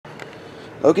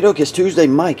Okie dokie, it's Tuesday.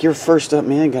 Mike, you're first up,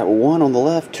 man. Got 1 on the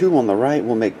left, 2 on the right.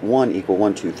 We'll make 1 equal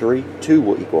 1, 2, 3. 2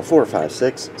 will equal 4, 5,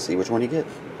 6. See which one you get.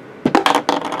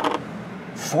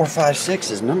 4, 5, 6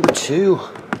 is number 2.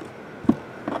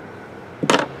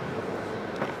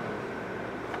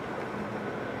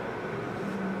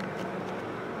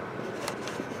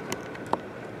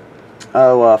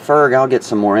 Oh, Ferg, I'll get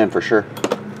some more in for sure.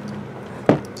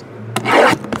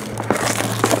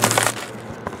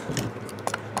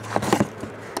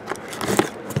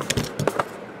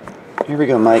 Here we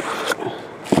go, Mike.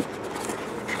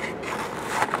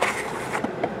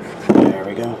 There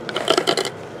we go.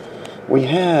 We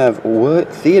have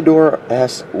Theodore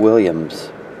S. Williams.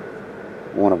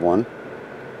 1 of 1.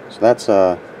 So that's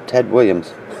Ted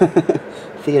Williams.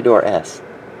 Theodore S.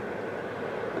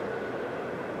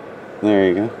 There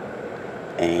you go.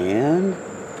 And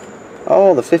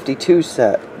oh, the 52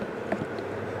 set.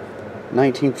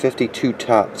 1952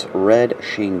 Topps Red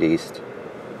Shindiest.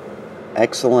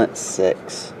 Excellent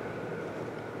 6.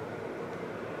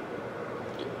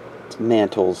 It's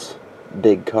Mantle's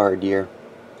big card year.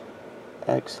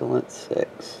 Excellent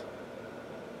 6.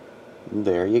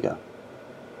 There you go.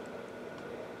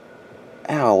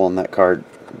 Owl on that card.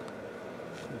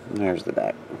 There's the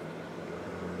back.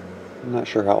 I'm not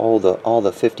sure how all the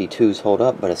 52s hold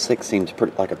up, but a 6 seems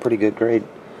like a pretty good grade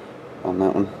on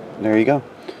that one. There you go.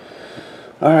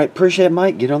 All right, appreciate it,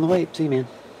 Mike. Get on the way. See you, man.